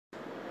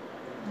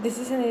This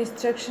is an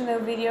instructional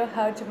video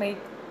how to make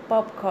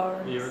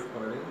popcorn. Are you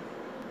recording?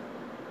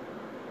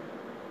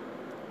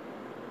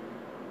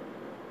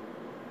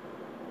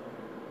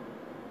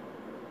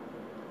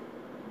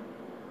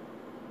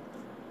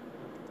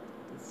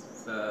 This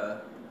is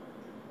a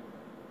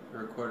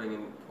recording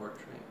in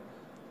portrait.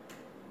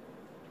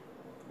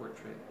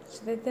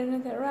 Should I turn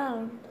it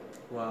around?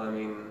 Well, I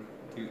mean,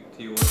 do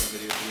you want the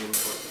video to be in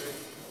portrait?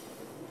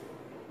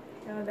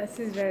 Oh, this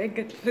is very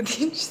good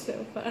footage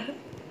so far.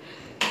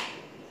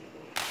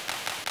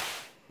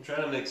 I'm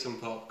trying to make some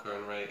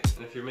popcorn, right?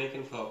 And if you're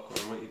making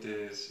popcorn, what you do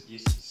is you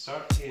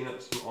start heating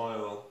up some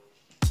oil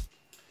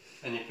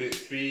and you put up to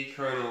 3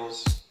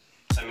 kernels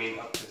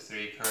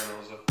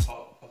of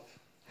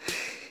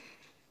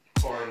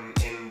popcorn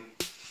in.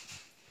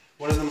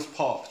 One of them's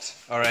popped,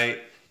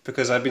 alright?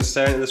 Because I've been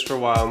staring at this for a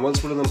while, and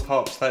once one of them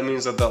pops, that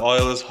means that the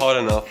oil is hot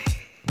enough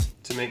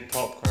to make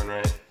popcorn,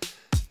 right?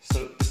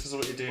 So this is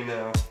what you do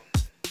now.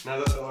 Now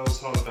that the oil is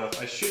hot enough,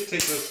 I should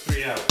take those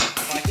 3 out,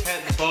 but I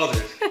can't be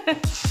bothered.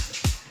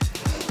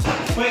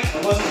 Quick,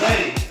 I wasn't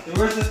ready.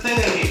 Where's the thing I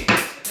need? I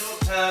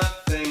don't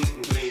have thing.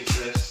 I'm going to use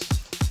this.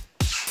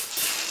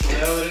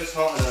 Now that it's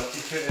hot enough,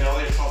 you put in all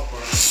your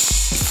popcorn.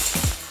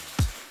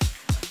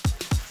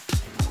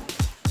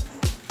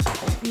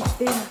 You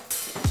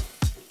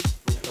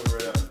cover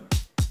it up.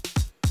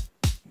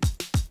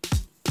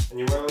 And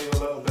you want to leave a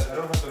little bit. I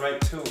don't have the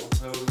right tool,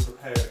 so I wasn't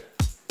prepared.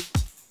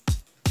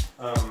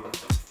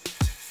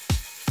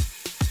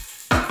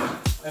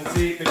 And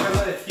see, because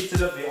I had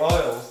heated up the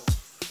oil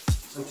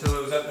until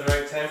it was at the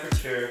right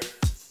temperature,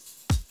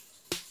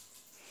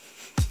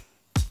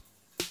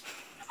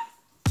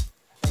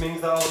 it means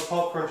that all the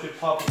popcorn should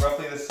pop at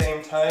roughly the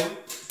same time.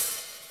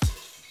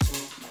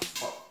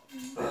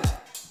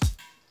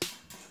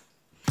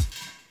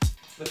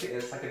 Look at it,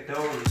 it's like a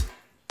dome.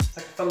 It's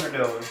like a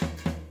thunderdome.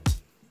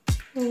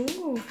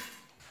 Ooh.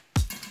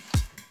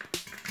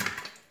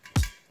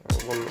 Oh,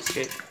 one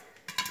mistake.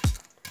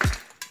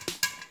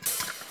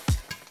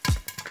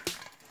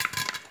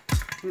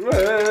 Whoa!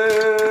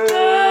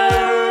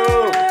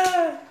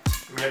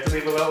 You have to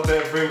leave a little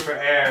bit of room for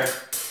air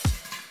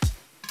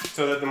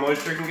so that the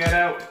moisture can get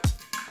out.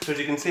 Because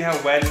you can see how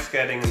wet it's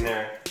getting in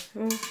there.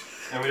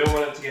 And we don't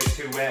want it to get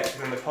too wet because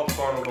then the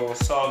popcorn will go all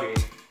soggy.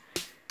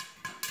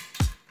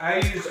 I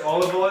used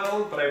olive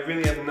oil, but I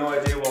really have no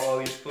idea what oil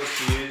you're supposed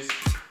to use.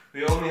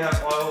 We only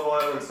have olive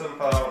oil and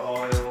sunflower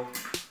oil.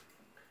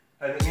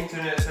 And the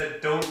internet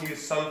said don't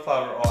use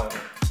sunflower oil.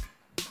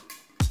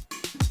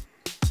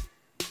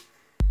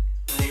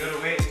 And you gotta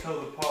wait until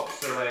the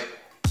pops are like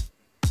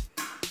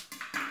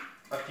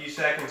a few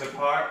seconds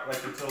apart,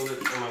 like until the,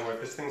 oh my word,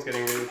 this thing's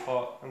getting really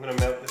hot. I'm gonna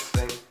melt this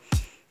thing.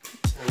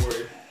 I'm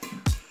worried.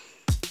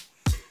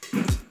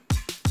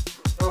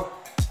 Oh.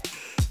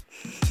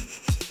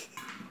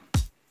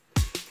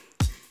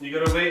 You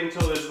gotta wait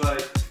until there's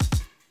like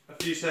a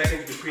few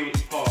seconds between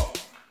each pop.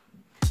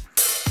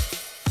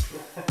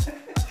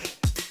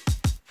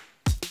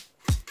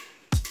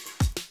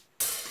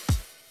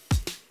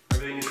 I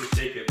really need to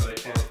shake it, but I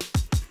can't.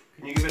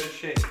 Can you give it a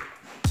shake?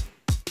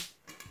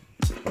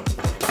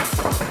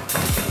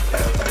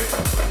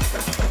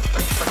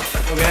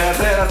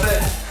 Okay, that's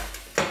it.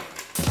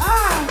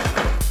 Ah!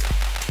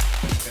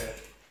 Okay.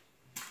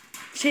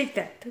 Shake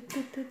that.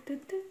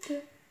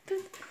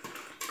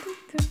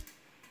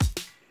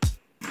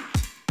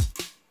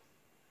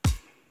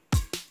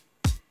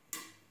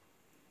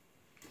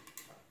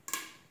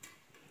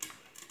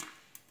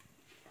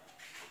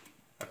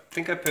 I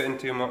think I put in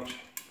too much.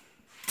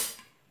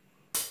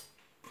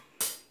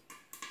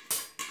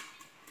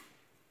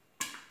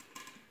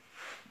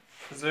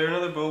 Is there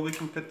another bowl we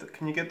can put the,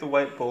 can you get the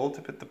white bowl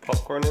to put the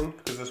popcorn in?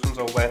 Because this one's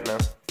all wet now.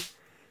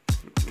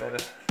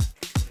 Neda.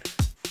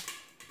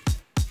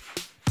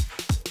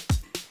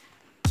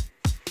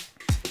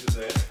 Is it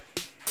there?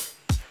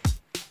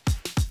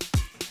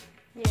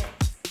 Yes.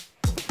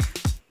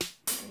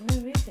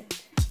 Where is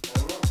it? I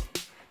don't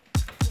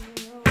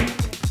know.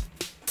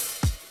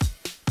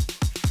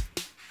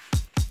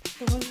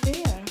 It was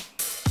there.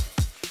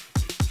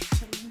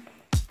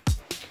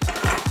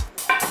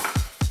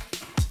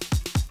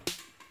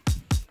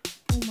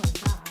 Oh my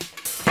god.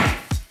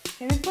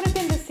 Can we put it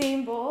in the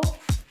same bowl?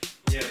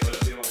 Yeah, but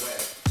it'll be all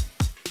wet.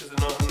 Is it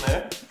not in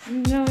there?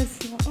 No, it's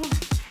not. Oh.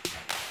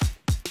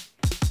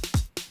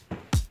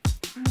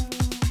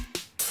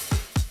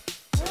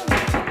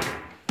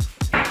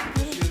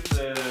 Just use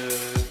the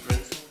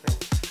rinsing thing.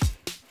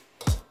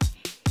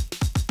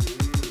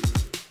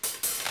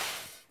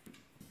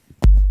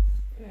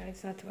 Yeah,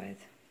 it's not wet.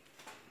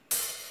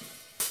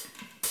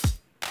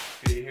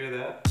 Okay, you hear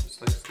that?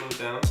 Just like slow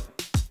down.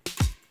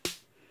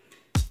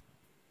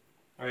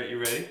 Alright, you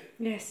ready?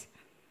 Yes.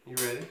 You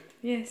ready?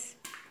 Yes.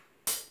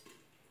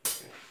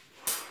 Okay.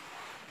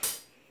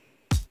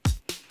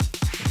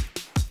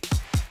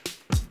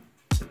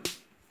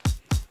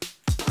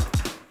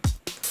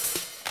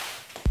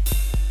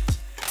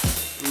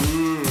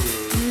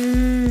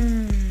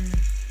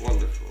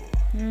 Wonderful.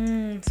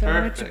 So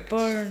Perfect. much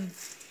burn.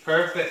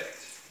 Perfect.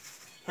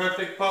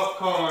 Perfect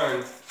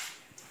popcorn.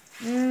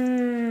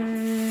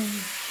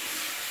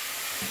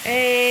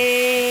 Hey.